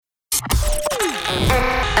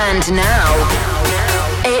And now,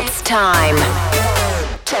 it's time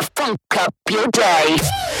to funk up your day.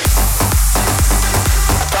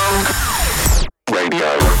 Funk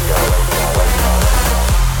Radio.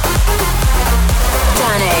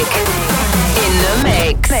 Danik in the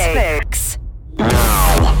mix.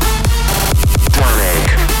 Now, Danik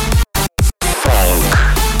Funk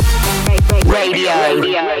Radio.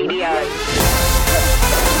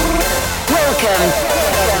 Welcome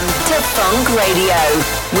to Funk Radio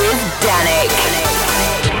with Danik.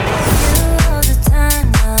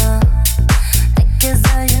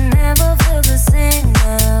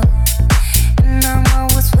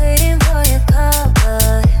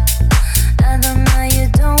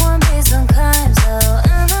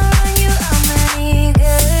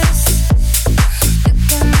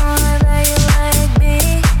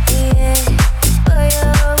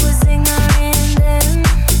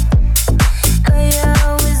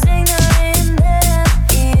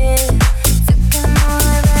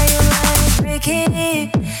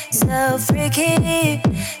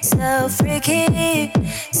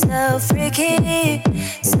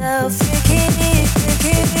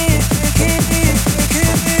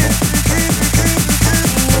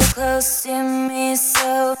 Close to me,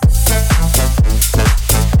 so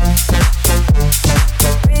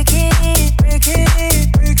freaky, freaky, freaky,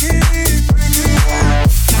 freaky, freaky,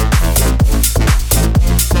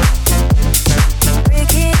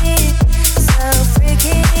 so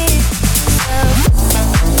freaky, so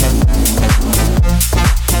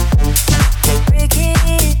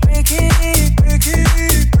freaky,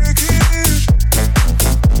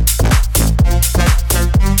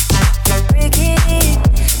 freaky,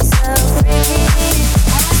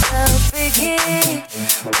 freaky, freaky.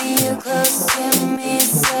 When you're close to me,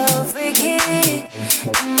 so freaky.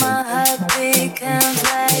 My heart becomes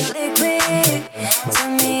like liquid. To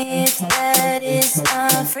me, it's that it's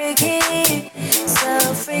freaky. So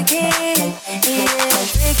freaky, yeah,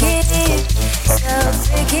 freaky. So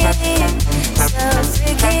freaky, so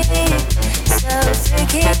freaky, so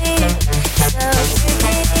freaky, so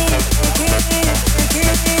freaky,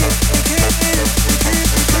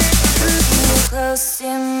 you're close to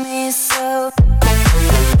me, so freaky,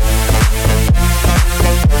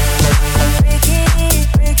 freaky,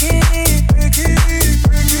 freaky, freaky,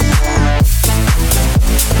 freaky,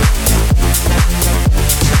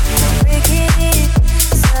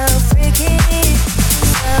 so freaky,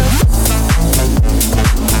 so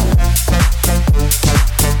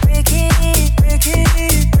freaky, freaky,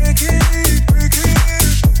 freaky, freaky.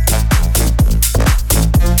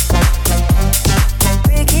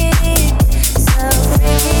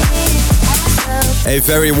 A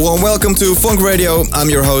very warm welcome to Funk Radio. I'm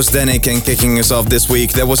your host Danik, and kicking us off this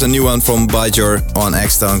week there was a new one from Bajor on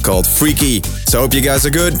X-Town called Freaky. So I hope you guys are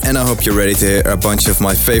good, and I hope you're ready to hear a bunch of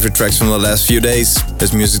my favorite tracks from the last few days.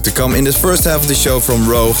 There's music to come in this first half of the show from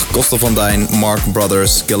Rogue, Costa van Dijn, Mark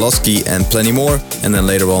Brothers, Galoski and plenty more. And then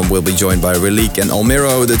later on we'll be joined by Relique and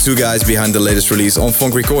Almiro, the two guys behind the latest release on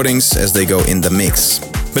Funk Recordings, as they go in the mix.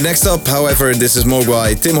 But next up, however, this is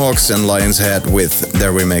Mogwai, Tim Hawks and Lion's Head with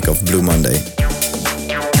their remake of Blue Monday.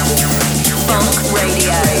 Funk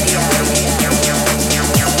Radio.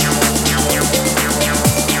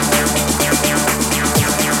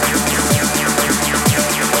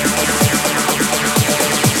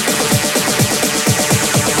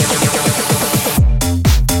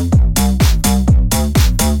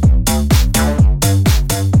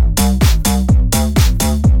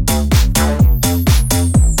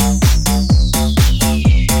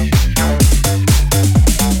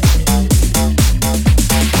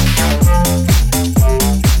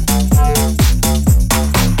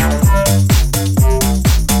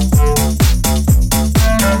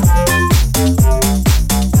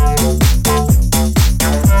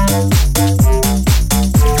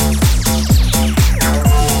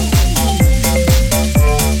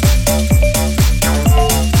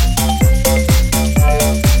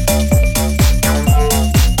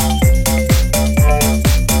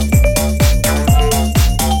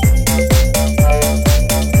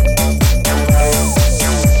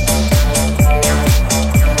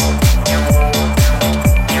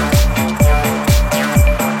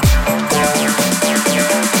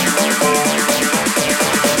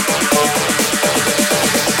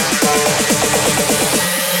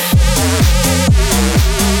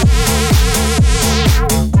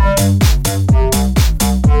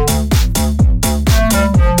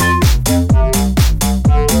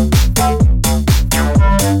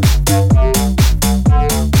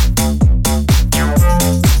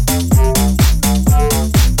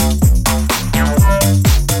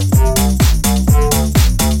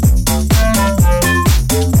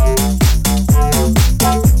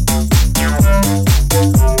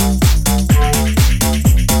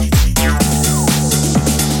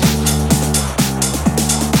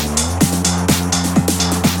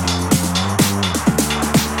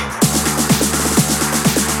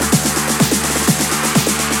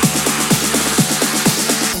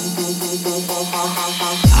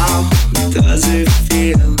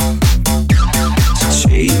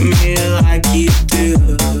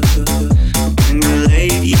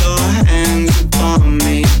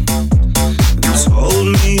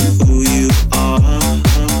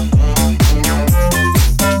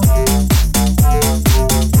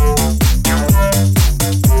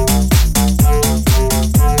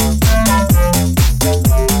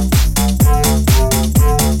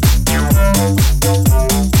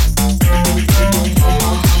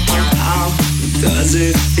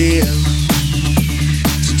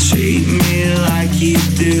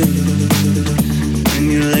 when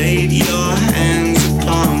you laid your hands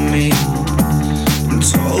upon me and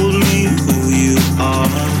told me who you are.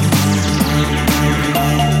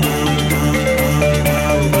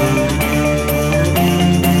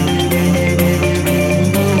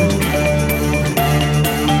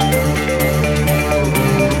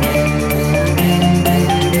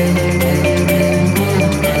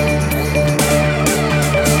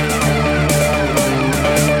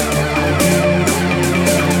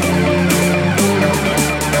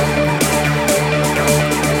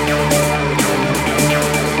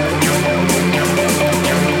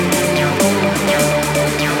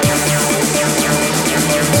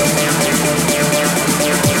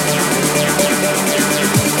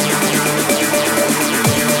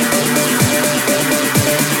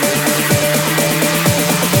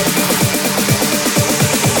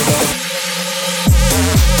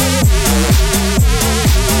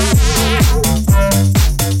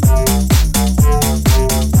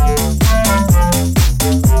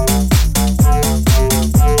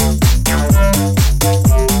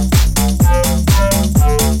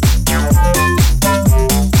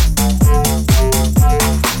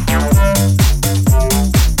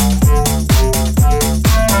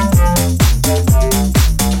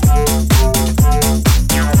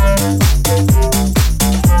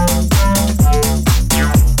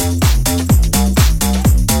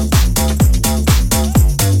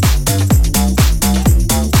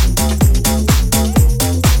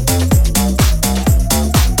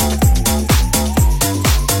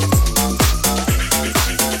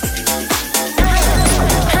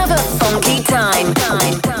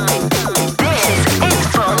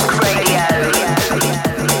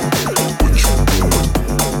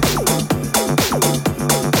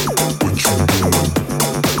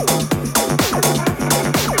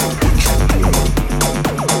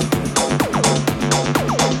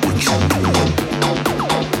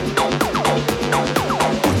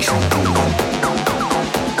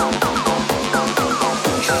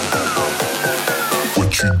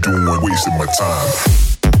 Wasting my time.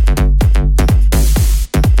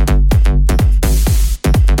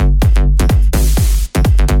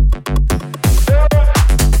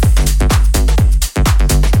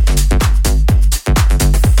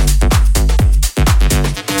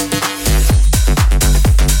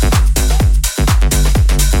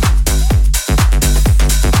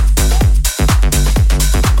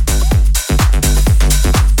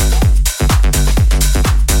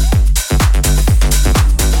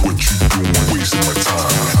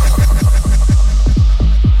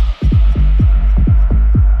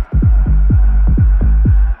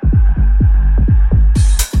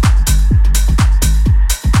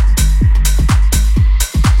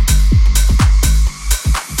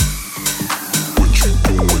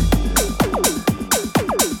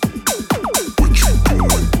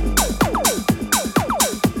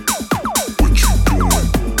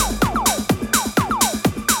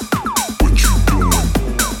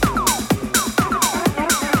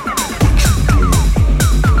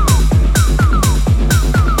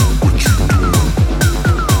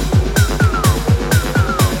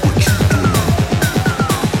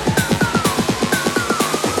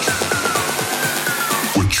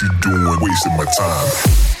 Wasting my time.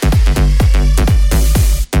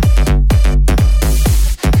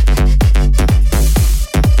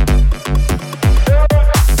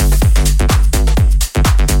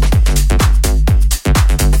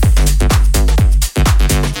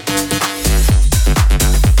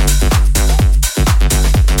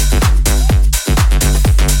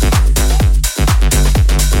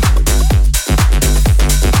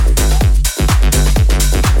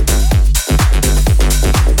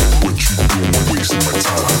 Wasting my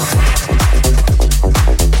time.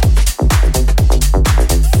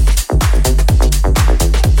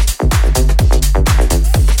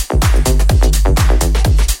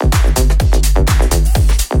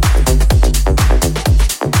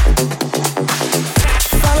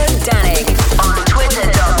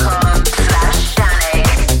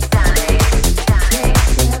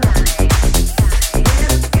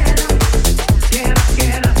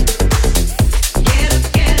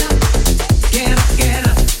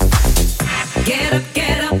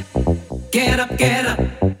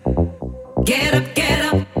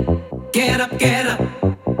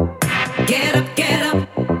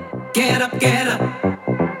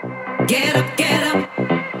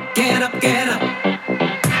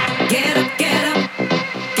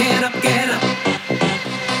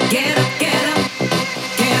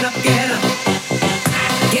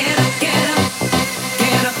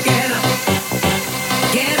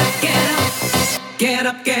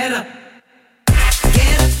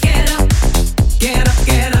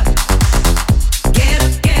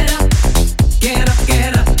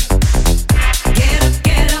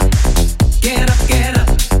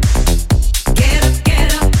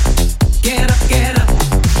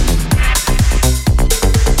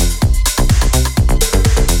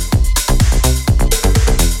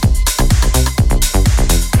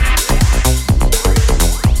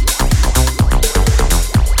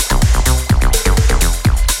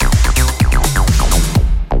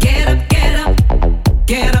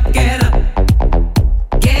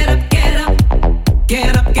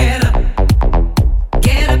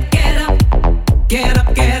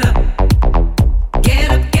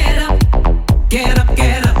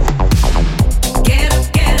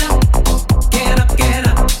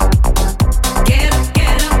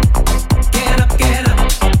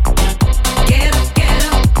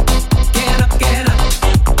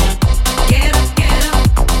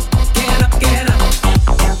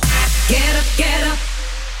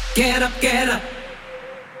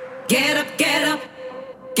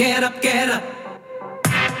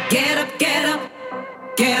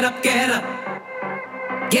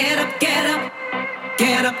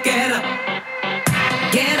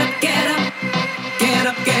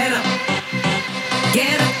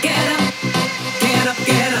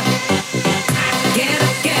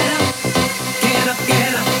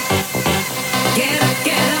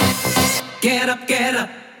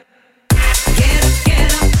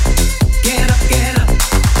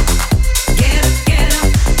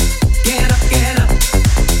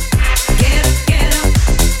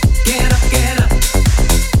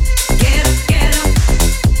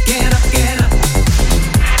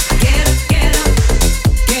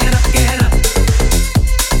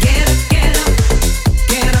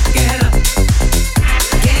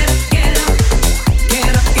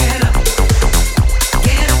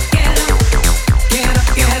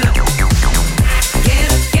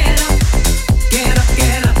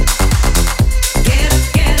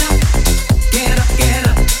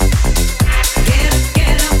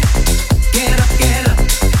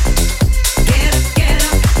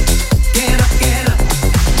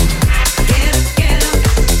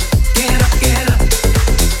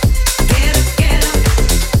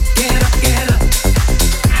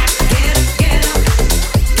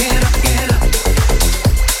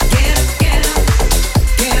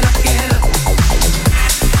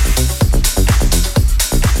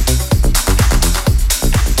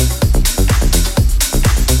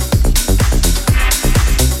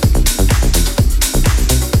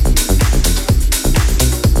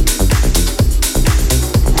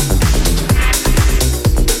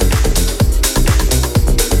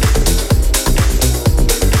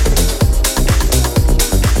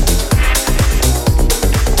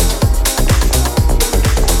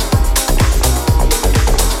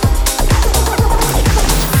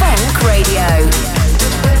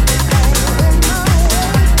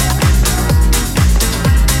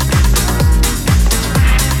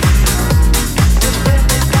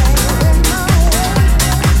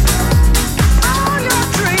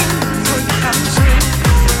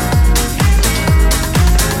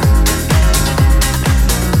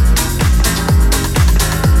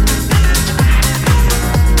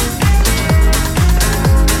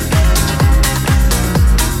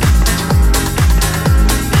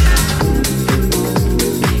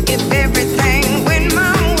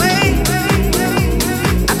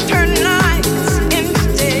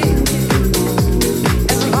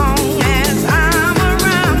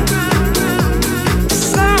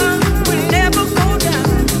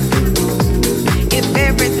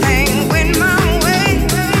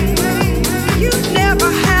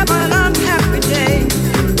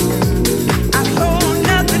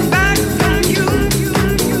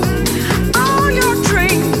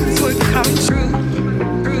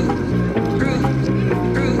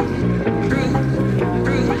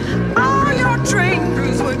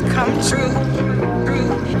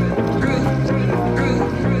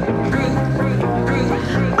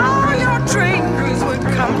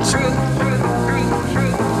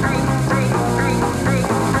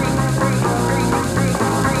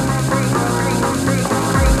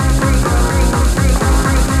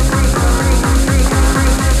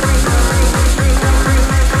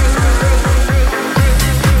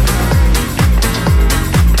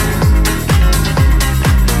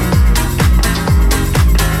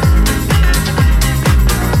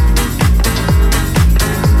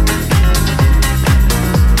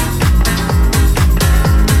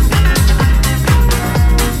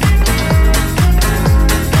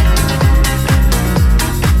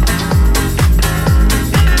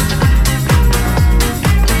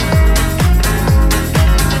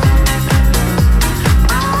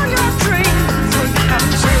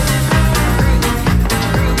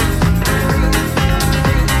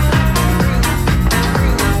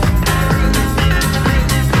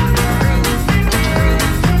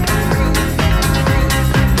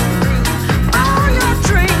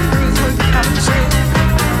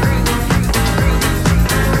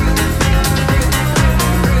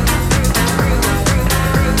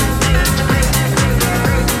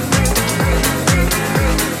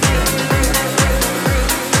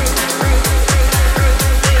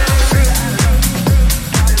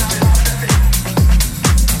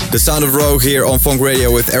 The sound of Rogue here on Funk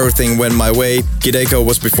Radio with Everything Went My Way. Kideko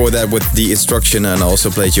was before that with The Instruction, and I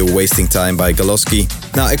also played you Wasting Time by Galoski.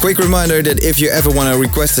 Now, a quick reminder that if you ever want to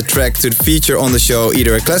request a track to feature on the show,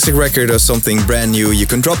 either a classic record or something brand new, you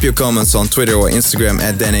can drop your comments on Twitter or Instagram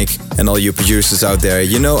at Danik. And all you producers out there,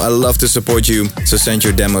 you know I love to support you, so send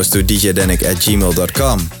your demos to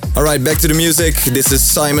djdanik@gmail.com. Alright, back to the music. This is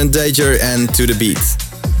Simon Dager and To The Beat.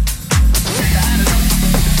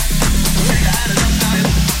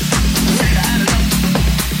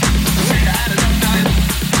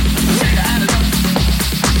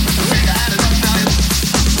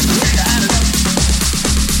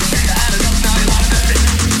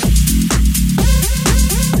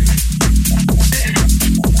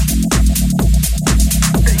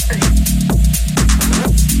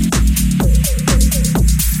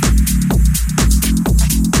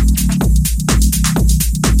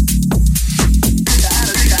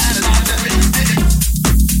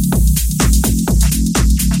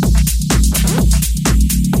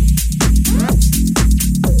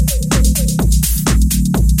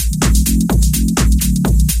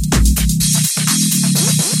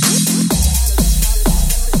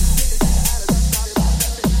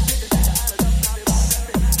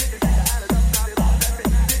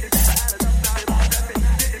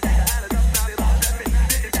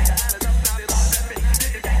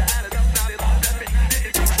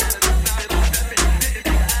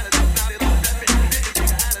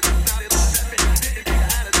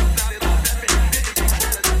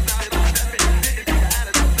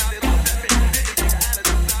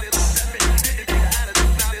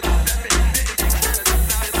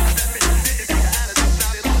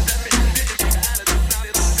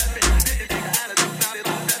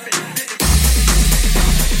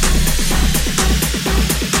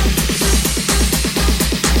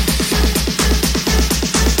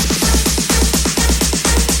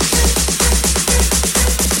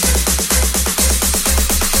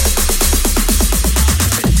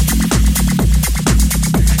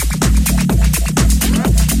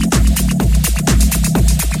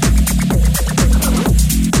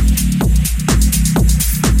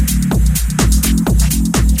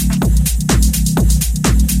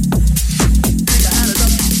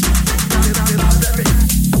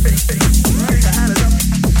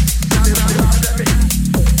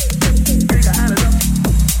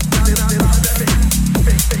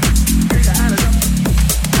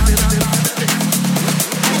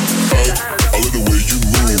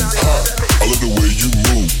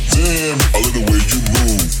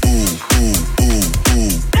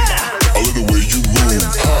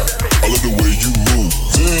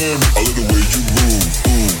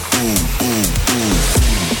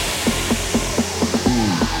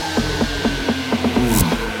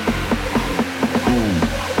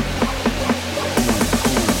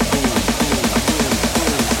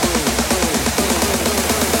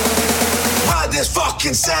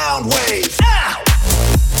 Sound wave.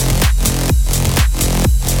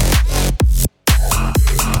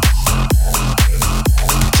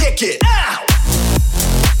 Kick it. I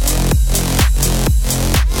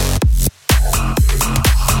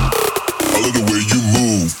love the way you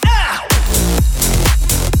move.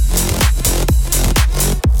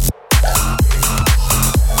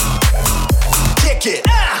 Kick it.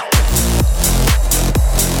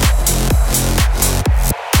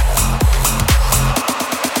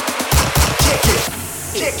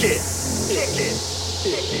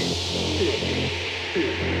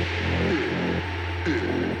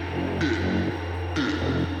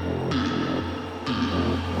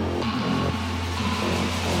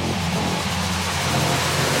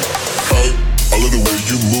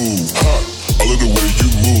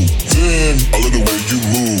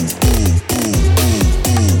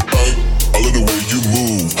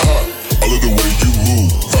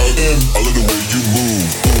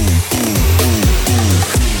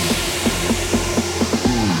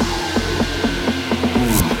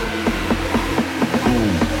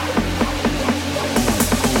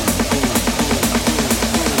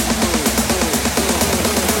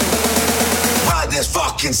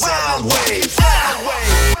 Sound wave.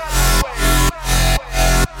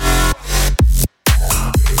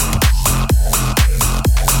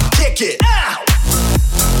 Kick it. I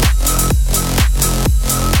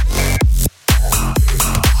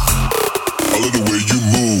love the way you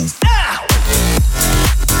move.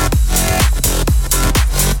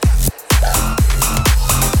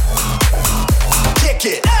 Kick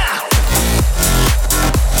it.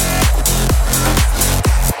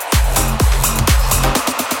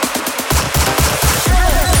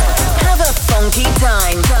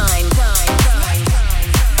 Time.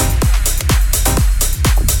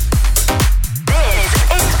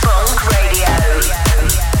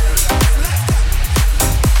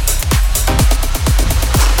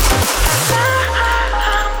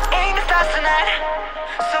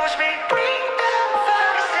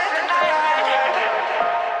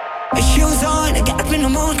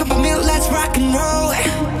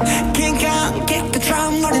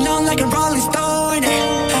 Rolling on like a rolling stone.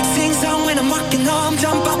 Sing song when I'm walking home.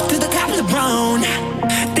 Jump up to the top of the brown.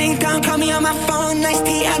 Ding dong, call me on my phone. Nice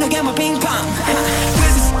tea, I don't get my ping pong.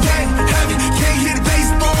 This is dead heavy, can't hear the bass,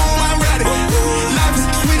 boom, I'm ready. Life is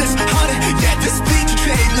sweet as honey, yeah, this beat you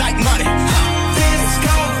trade like money. Let's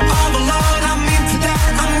go all alone, I'm into that.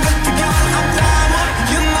 I'm good to go, I'm down.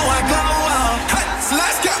 You know I go all. Hey, so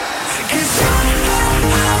let's go. It's on,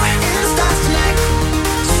 and it starts tonight.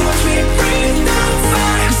 So sweet, bringing down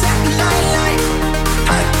fire. Set the light.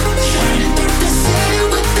 Hey, shining through the city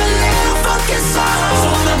with the little fucking soul. So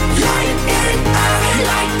I'm lighting it up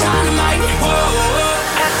like dynamite. Whoa.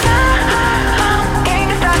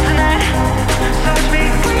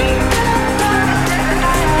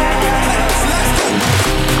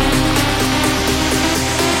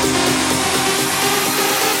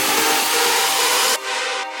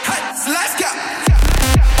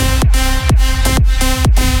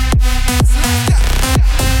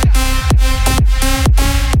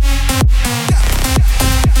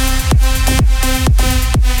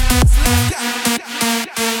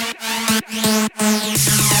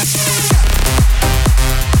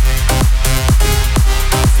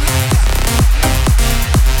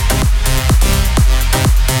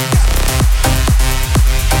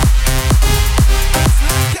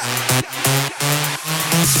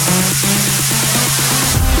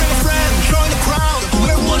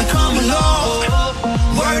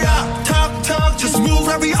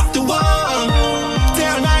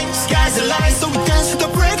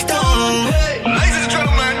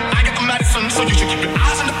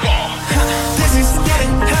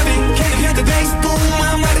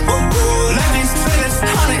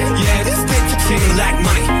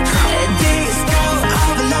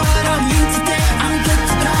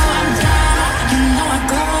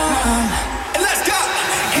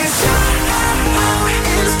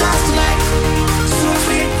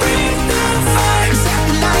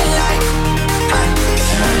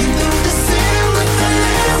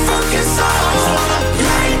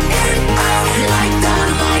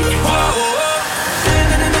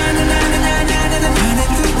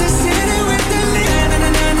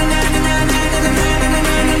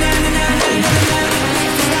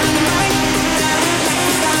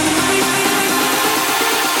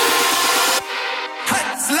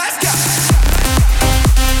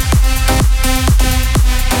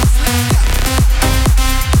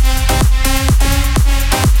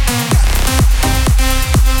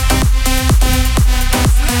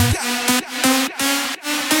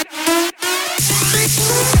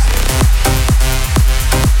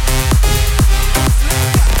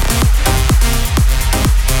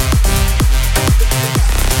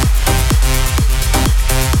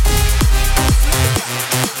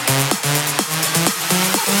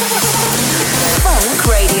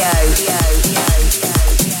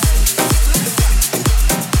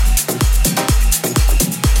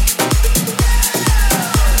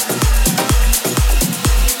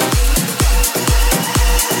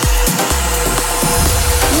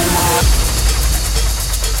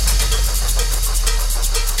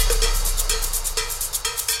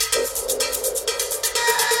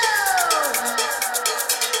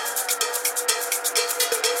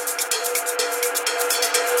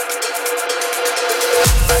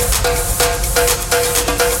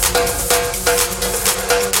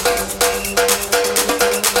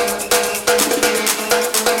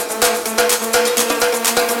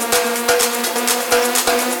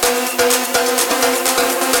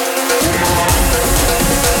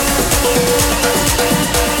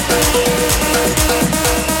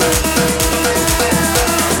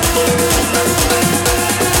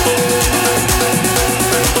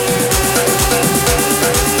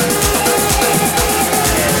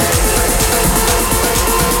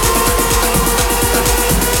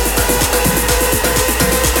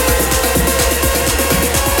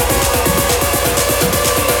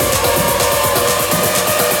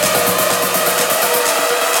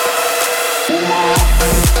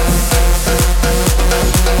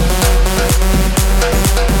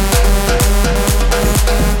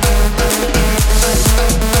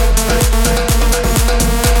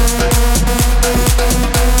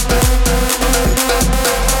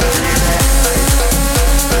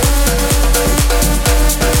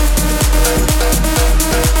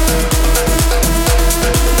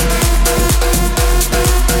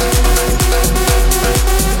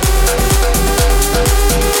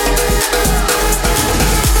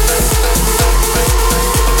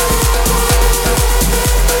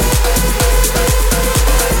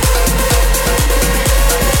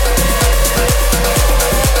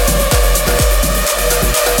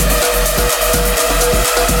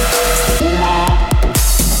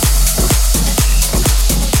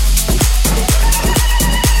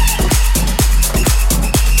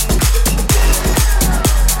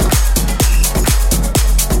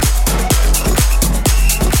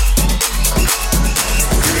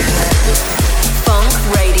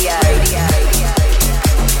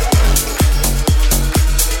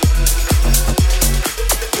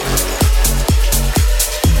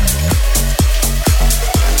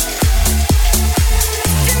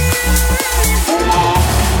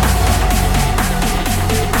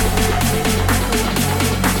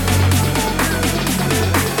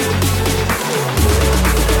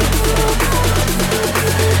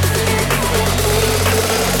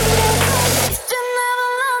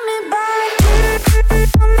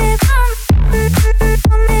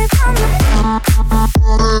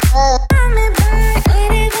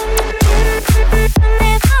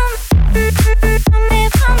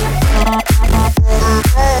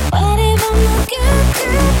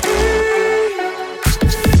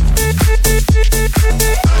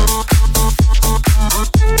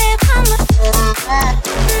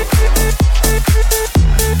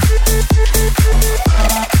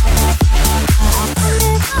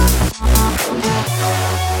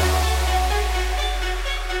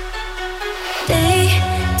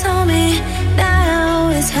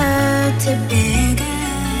 to be good.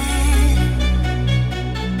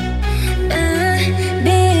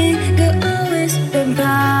 Being good always been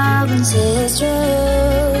problems, it's true.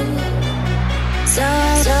 So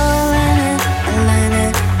learn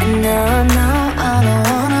it, and no, I don't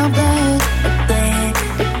wanna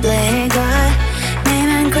play God.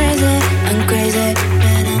 Maybe I'm crazy,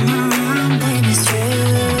 but I know, baby, it's true,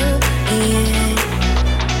 yeah.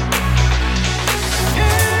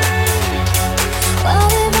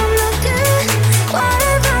 What if I'm not good? What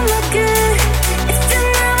if I'm not good? If you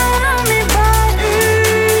never want me back.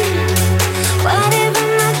 What if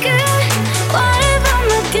I'm not good? What if I'm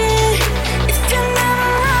not good? If you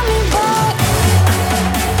never want me back.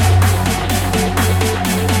 If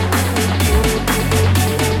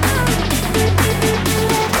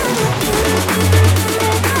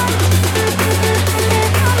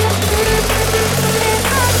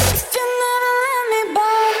you never let me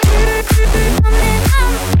back.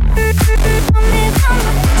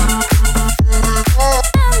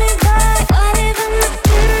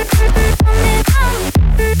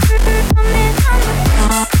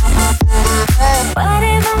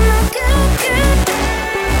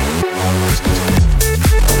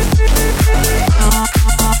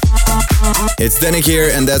 It's Danik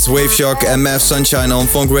here, and that's Wave Shock and Mav Sunshine on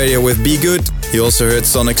Funk Radio with Be Good. You also heard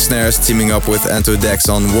Sonic Snares teaming up with Anto Dex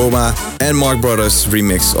on Woma, and Mark Brothers'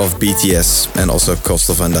 remix of BTS, and also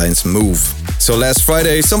Coastal Van Dyne's Move. So last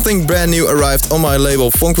Friday, something brand new arrived on my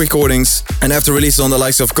label Funk Recordings, and after release on the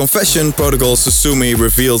likes of Confession, Protocol, Susumi,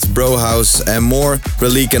 Revealed, Bro House and more,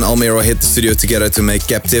 Relique and Almero hit the studio together to make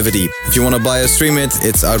Captivity. If you want to buy or stream it,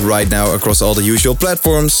 it's out right now across all the usual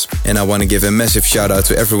platforms, and I want to give a massive shout out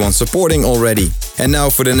to everyone supporting already. And now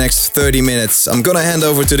for the next 30 minutes, I'm gonna hand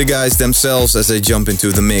over to the guys themselves as they jump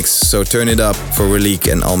into the mix, so turn it up for Relique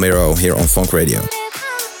and Almero here on Funk Radio.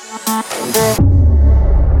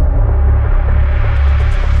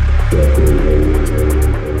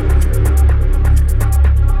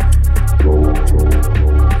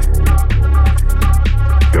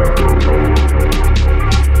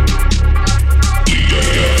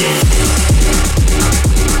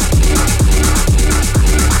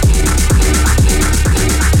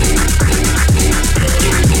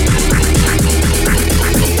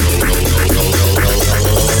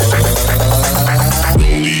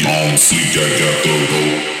 Fleek,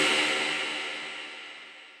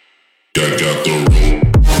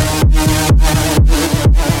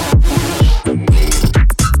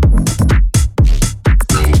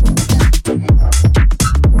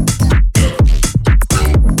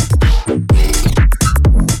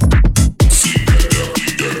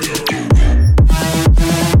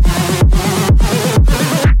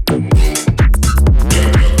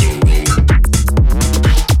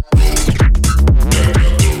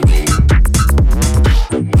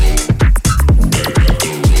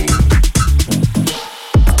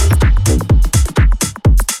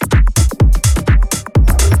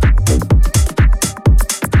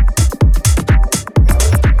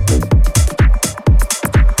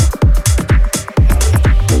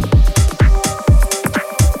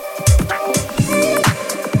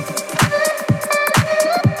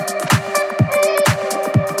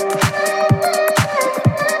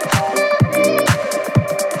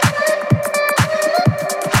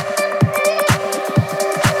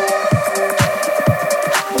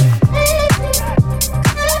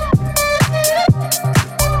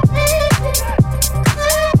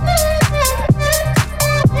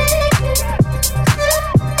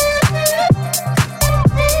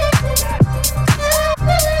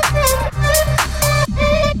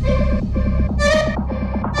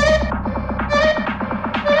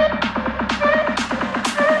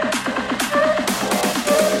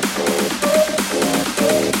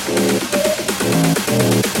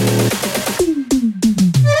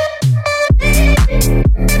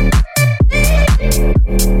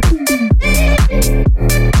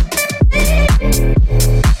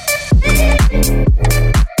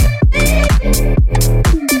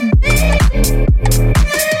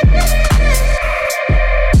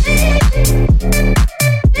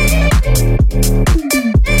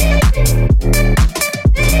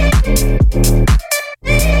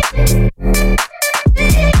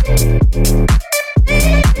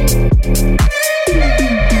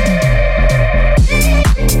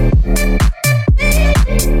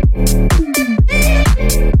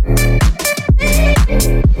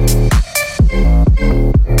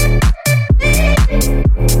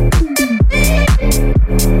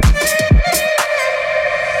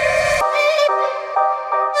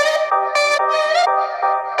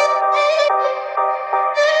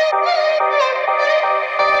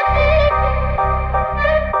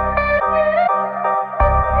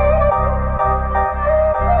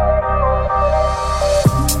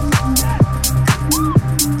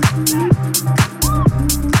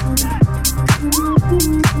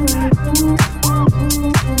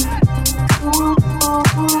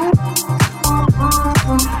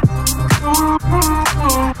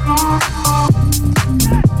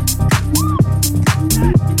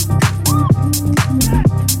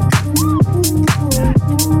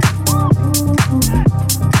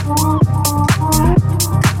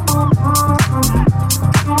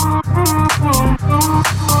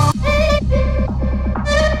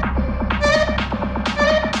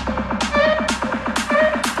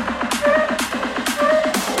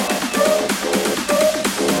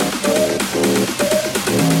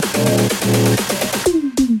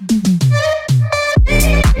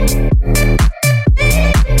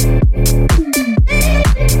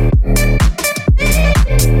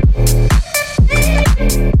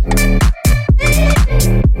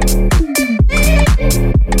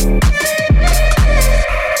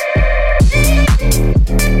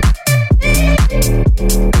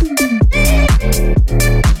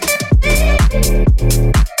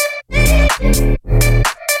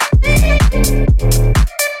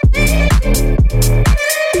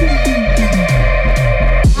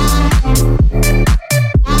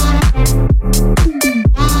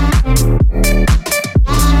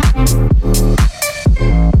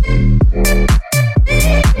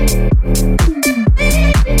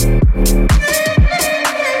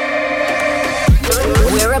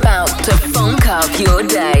 up your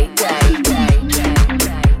day.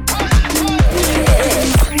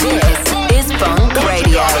 This is Funk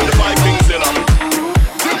Radio.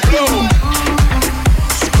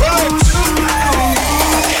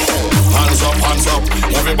 Hands up,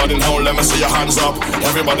 everybody now, let me see your hands up.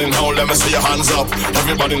 Everybody now, let me see your hands up.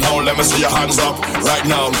 Everybody now, let me see your hands up. Right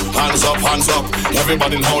now, hands up, hands up.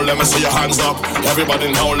 Everybody now, let me see your hands up.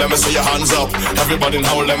 Everybody now, let me see your hands up. Everybody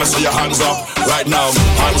now, let me see your hands up. Right now,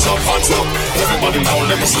 hands up, hands up. Everybody now,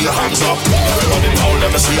 let me see your hands up. Everybody now,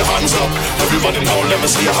 let me see your hands up. Everybody now, let me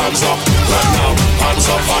see your hands up. Right now, hands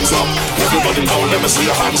up, hands up. Everybody now, let me see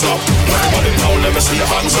your hands up. Everybody now, let me see your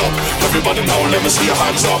hands up. Everybody now, let me see your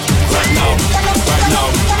hands up. Right now, right now,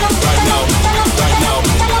 right now, right now,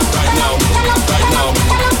 right now, right now, right now,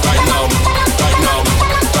 right now, right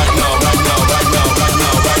now, right now, right now, right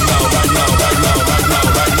now, right now, right now, right now, right now,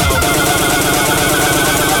 right now,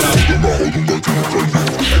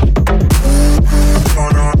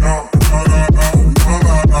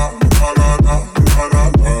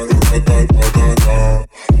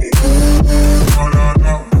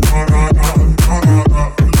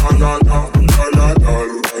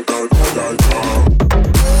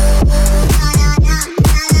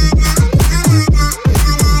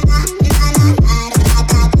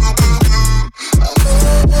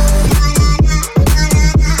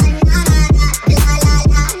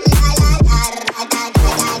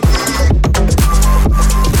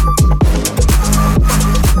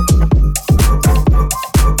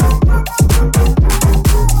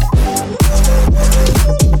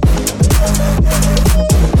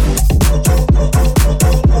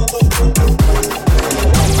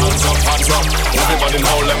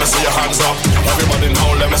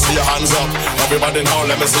 Everybody now,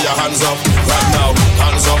 let me see your hands up. Right now,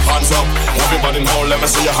 hands up, hands up. Everybody now, let me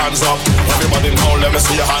see your hands up. Everybody now, let me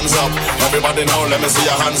see your hands up. Everybody now, let me see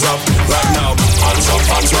your hands up. Right now, hands up,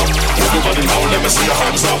 hands up. Everybody now, let me see your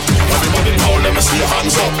hands up. Everybody now, let me see your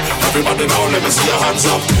hands up. Everybody now, let me see your hands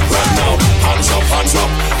up. Right now, hands up, hands up.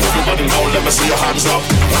 Everybody now, let me see your hands up.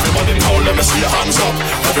 Everybody now, let me see your hands up.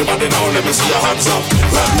 Everybody now, let me see your hands up.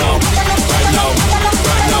 Right now, right now,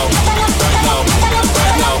 right now, right now,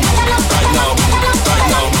 right now, right now, right now, right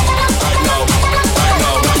now, right now, right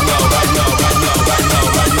now, right now, right now, right now,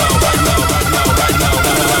 right now, right now, right now,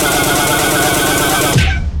 right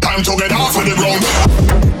now. Time to get off of the ground.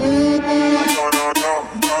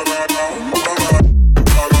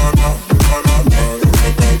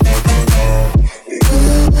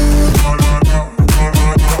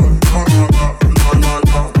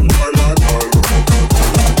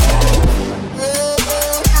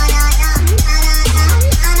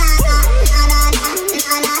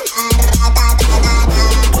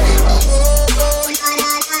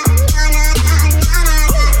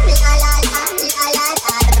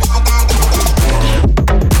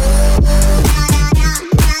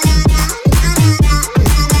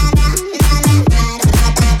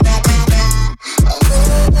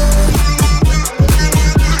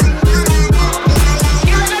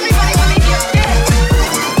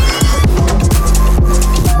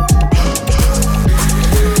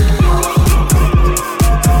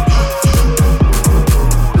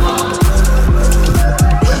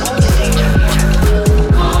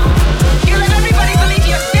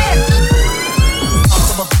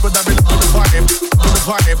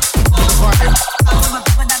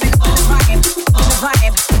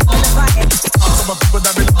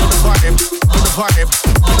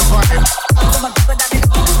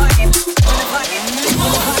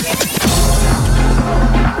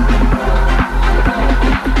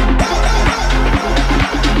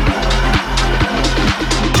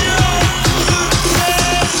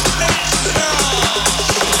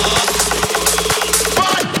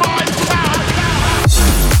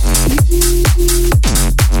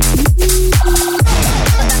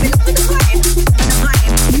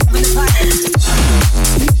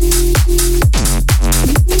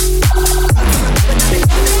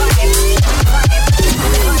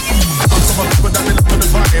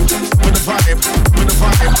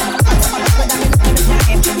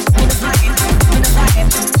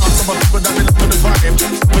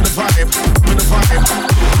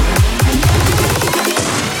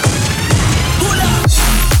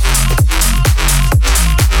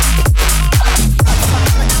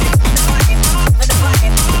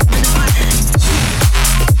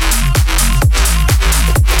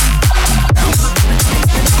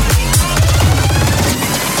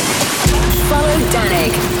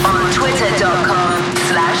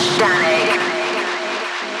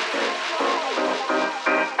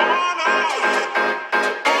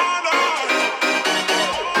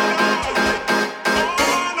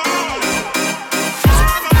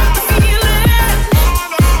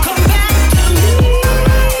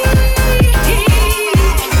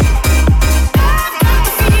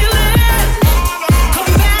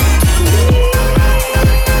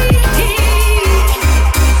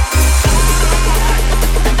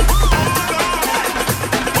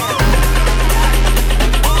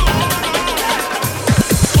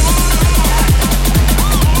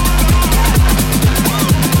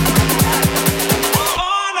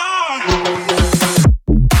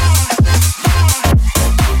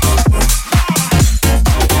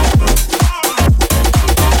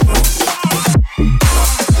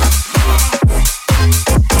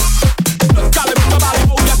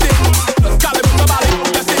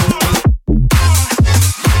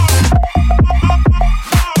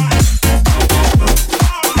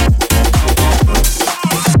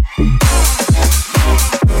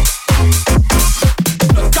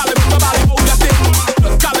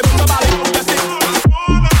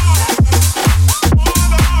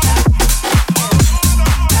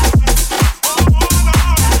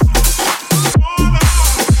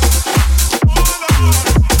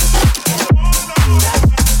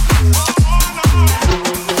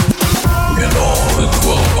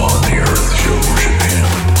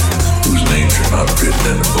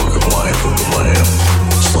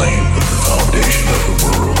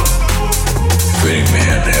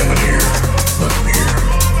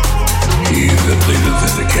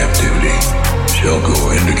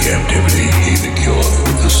 captivity, he that killeth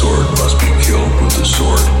with the sword must be killed with the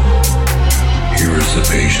sword. Here is the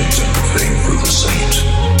patience and the faith of the saints.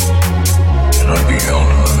 And I beheld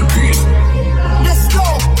another beast. Let's go!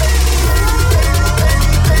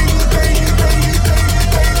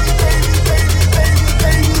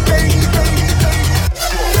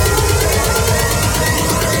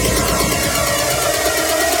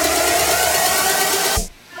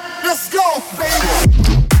 Let's go,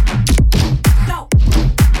 baby!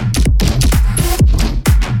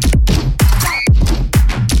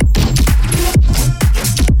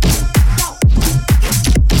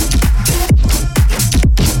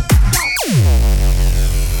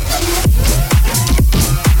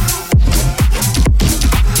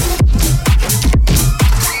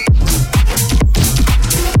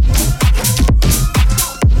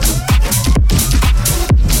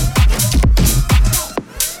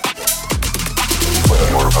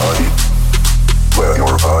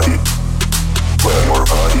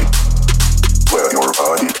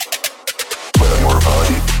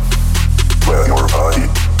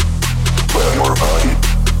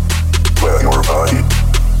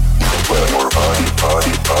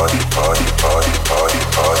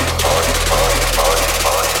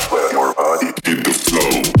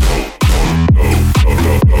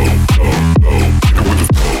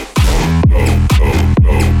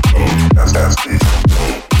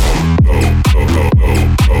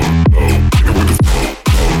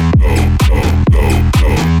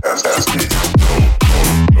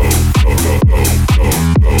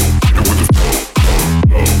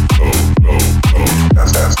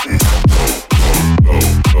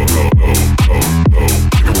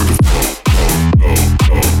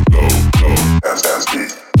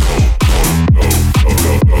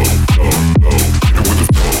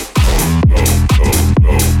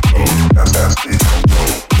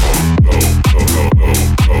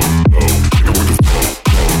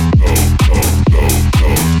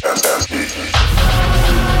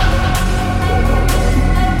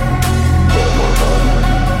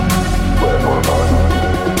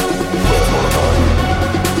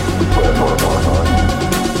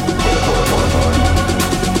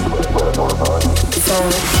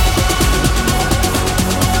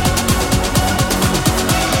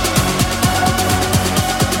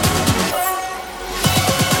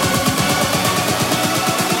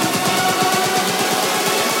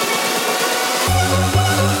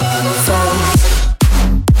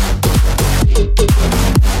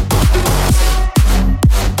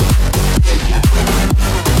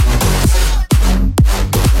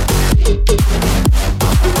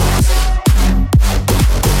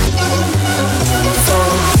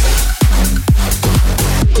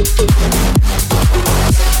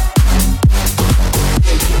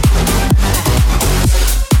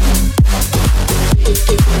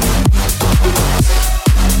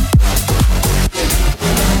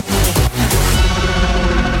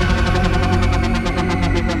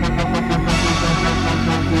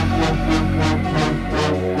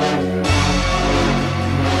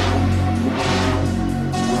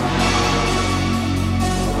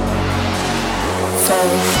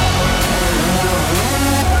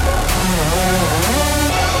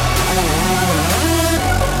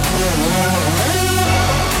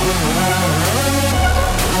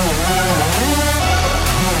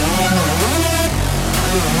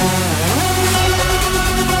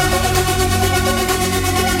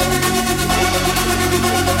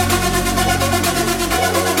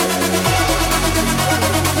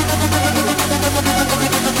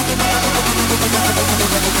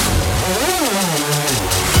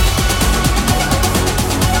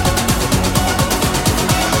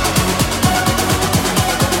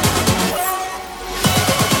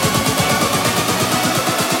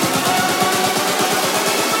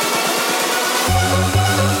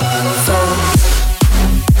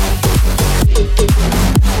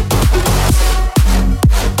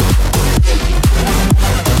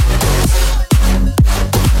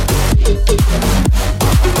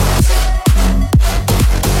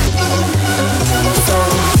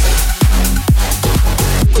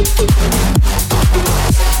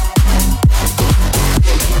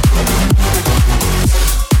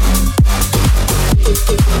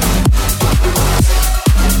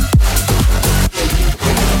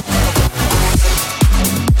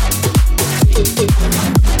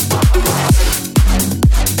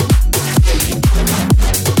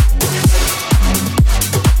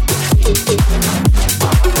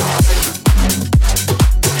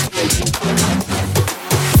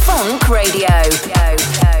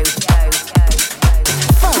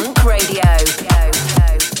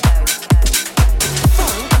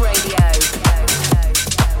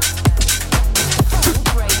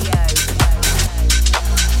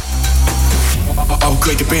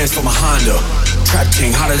 bands for my Honda. Trap king,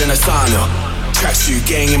 hotter than a sauna. Tracksuit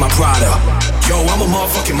gang in my Prada. Yo, I'm a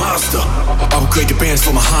motherfucking monster. Upgrade the bands for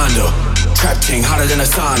my Honda. Trap king, hotter than a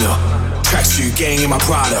sauna. Tracksuit gang in my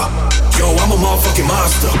Prada. Yo, I'm a motherfucking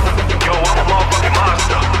monster. Yo, I'm a motherfucking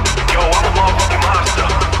monster. Yo, I'm a motherfucking monster.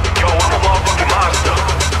 Yo, I'm a motherfucking monster.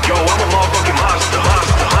 Yo, I'm a motherfucking monster.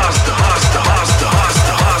 Monster, monster, monster, monster,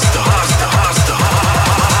 monster, monster, monster, monster.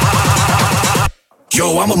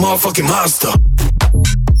 Yo, I'm a motherfucking monster.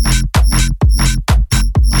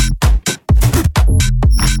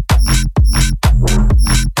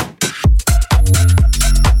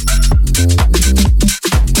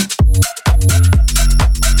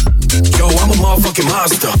 Yo, I'm a motherfucking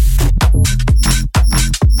monster.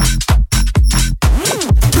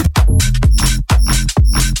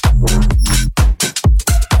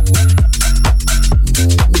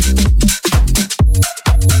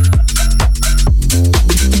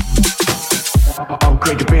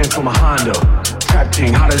 Upgrade the bands for my Honda. Trap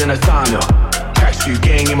king, hotter than a sauna. Tracksuit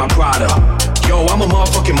gang in my Prada. Yo, I'm a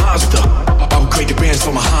motherfucking monster. Upgrade the bands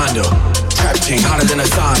for my Honda. Trap king, hotter than a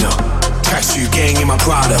sauna. Tracksuit gang in my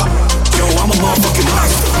Prada. Yo, I'm a motherfucking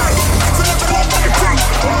monster.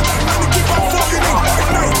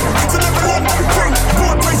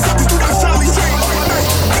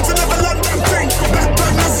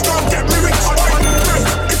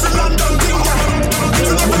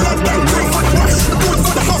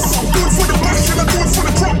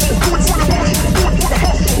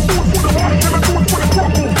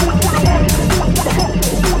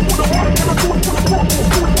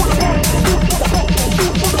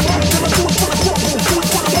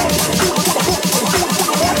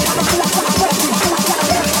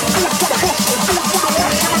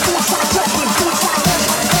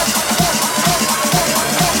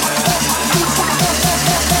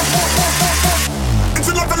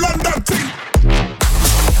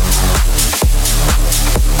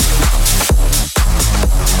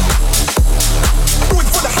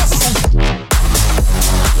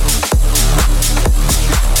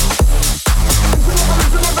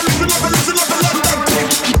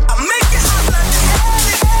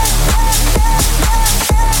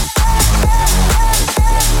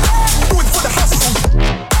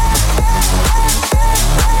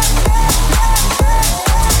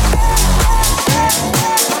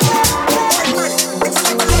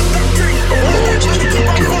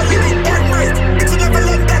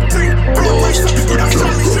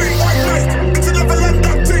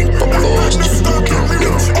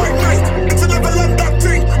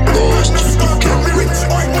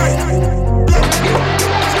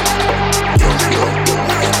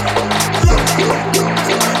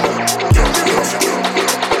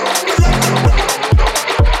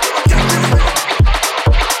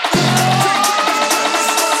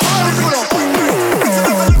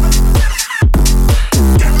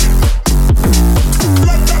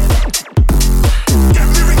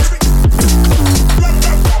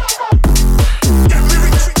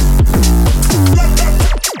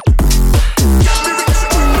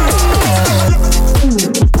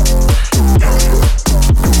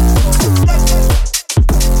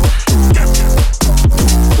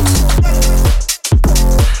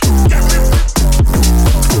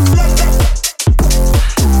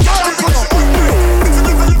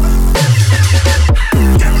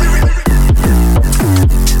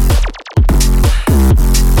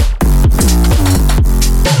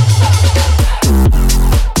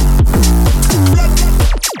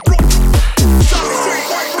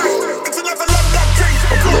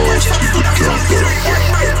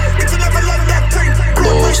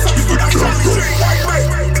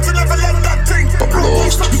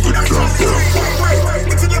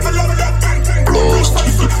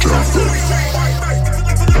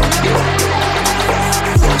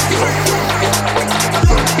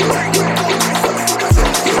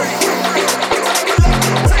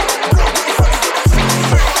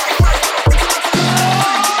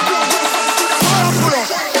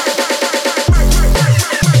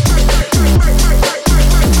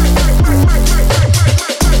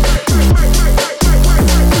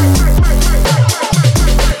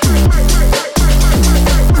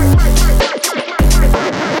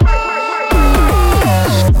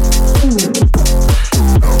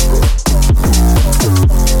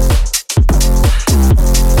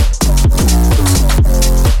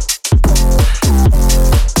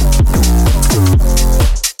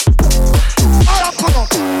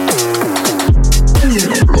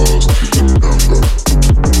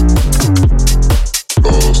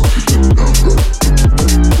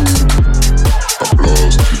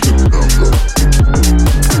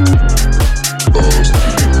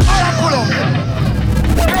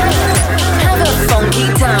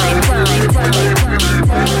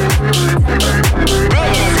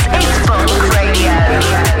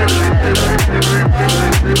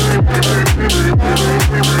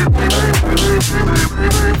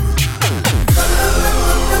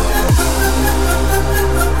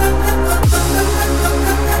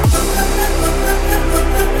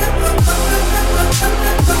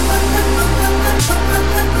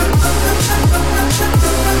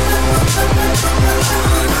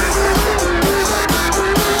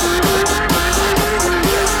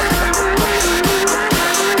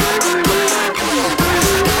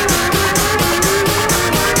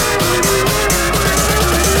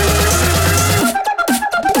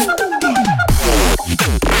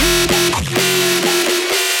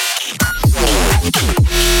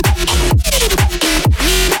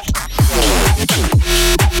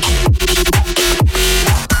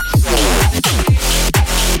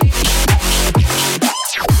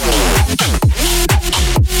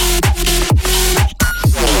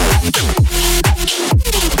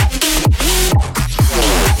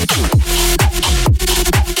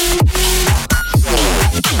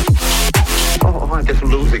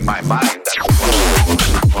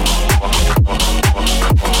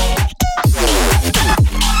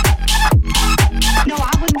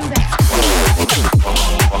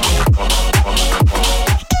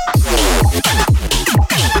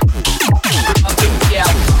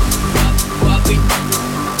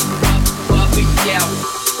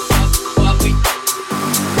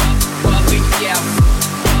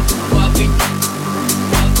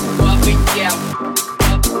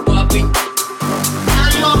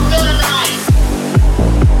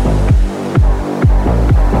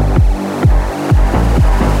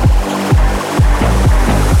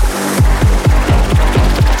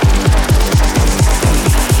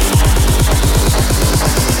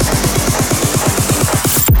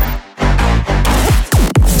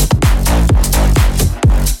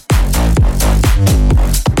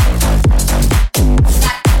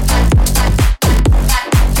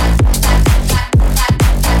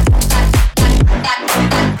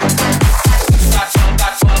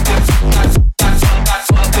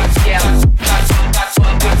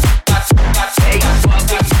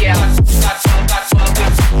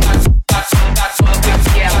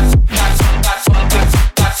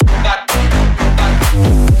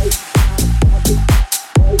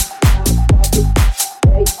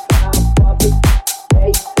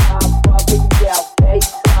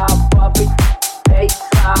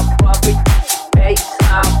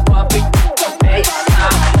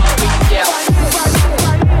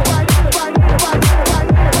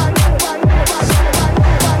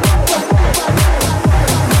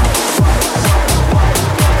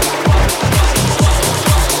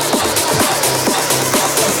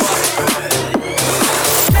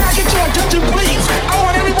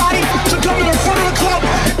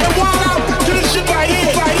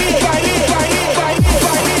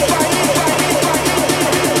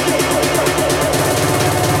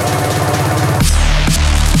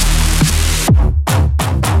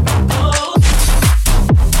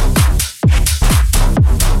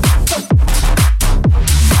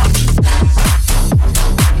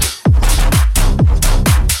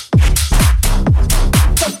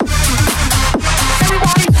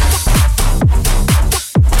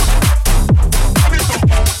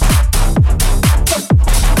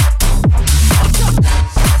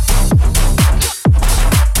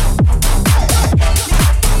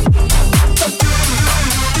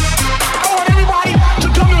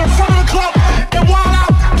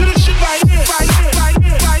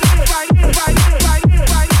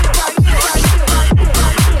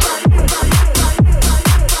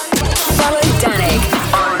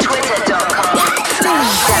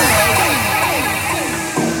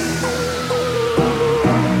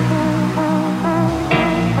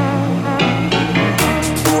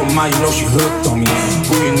 am I? You know she hooked on me.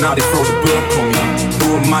 Who you now? They throw the book on me. Who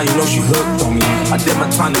am I? You know she hooked on me. I did my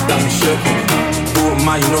time, they got me shook on me. Who am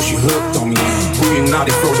I? You know she hooked on me. Who you now?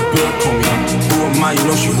 They throw the book on me. Who am I? You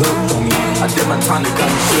know she hooked on me. I did my time, they got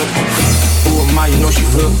me shook on me. Who am I? You know she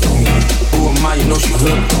hooked on me. Who am I? You know she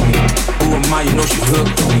hooked on me. Who am I? You know she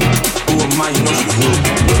hooked on me. Who am I? You know she hooked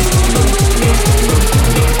on me.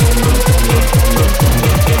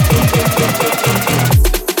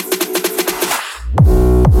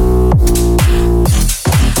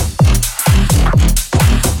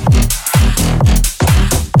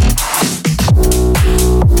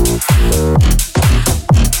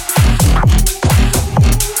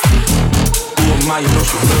 You know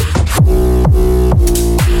she hooked.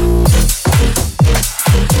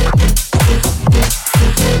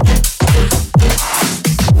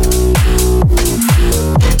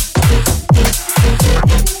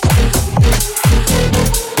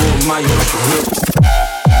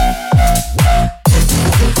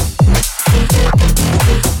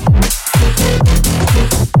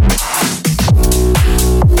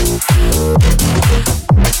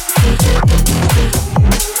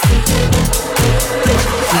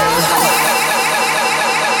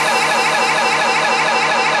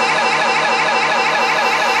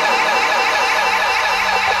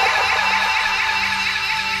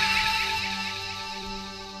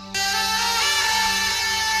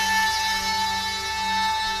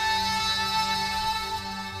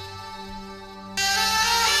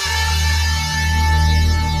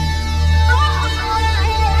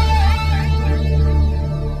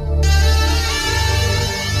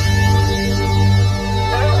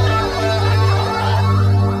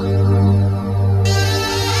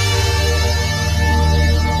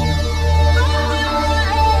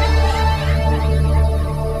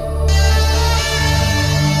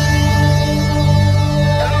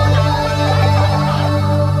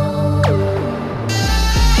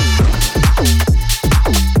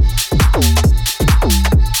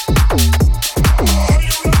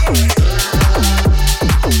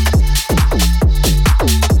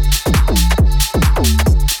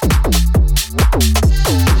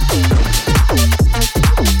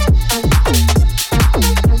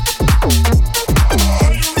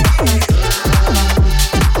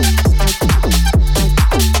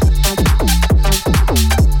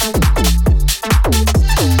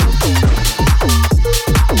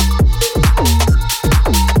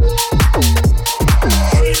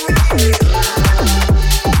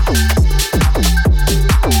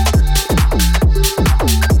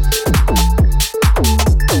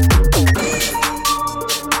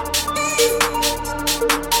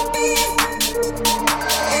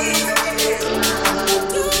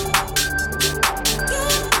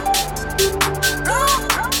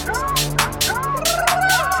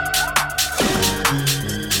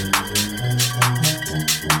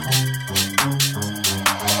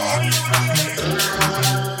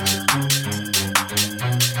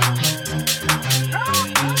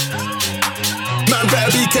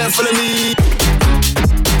 careful of me.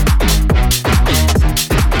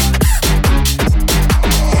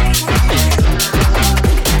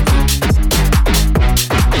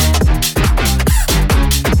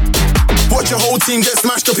 Watch your whole team get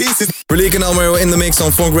smashed to pieces. Relique and Almero in the mix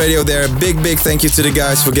on Funk Radio there. Big thank you to the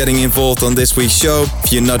guys for getting involved on this week's show.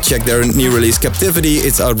 If you've not checked their new release Captivity,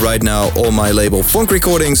 it's out right now on my label Funk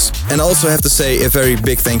Recordings. And I also have to say a very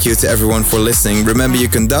big thank you to everyone for listening. Remember, you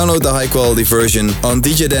can download the high quality version on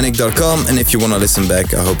djdanik.com, and if you want to listen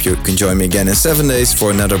back, I hope you can join me again in 7 days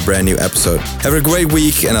for another brand new episode. Have a great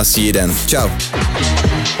week and I'll see you then. Ciao.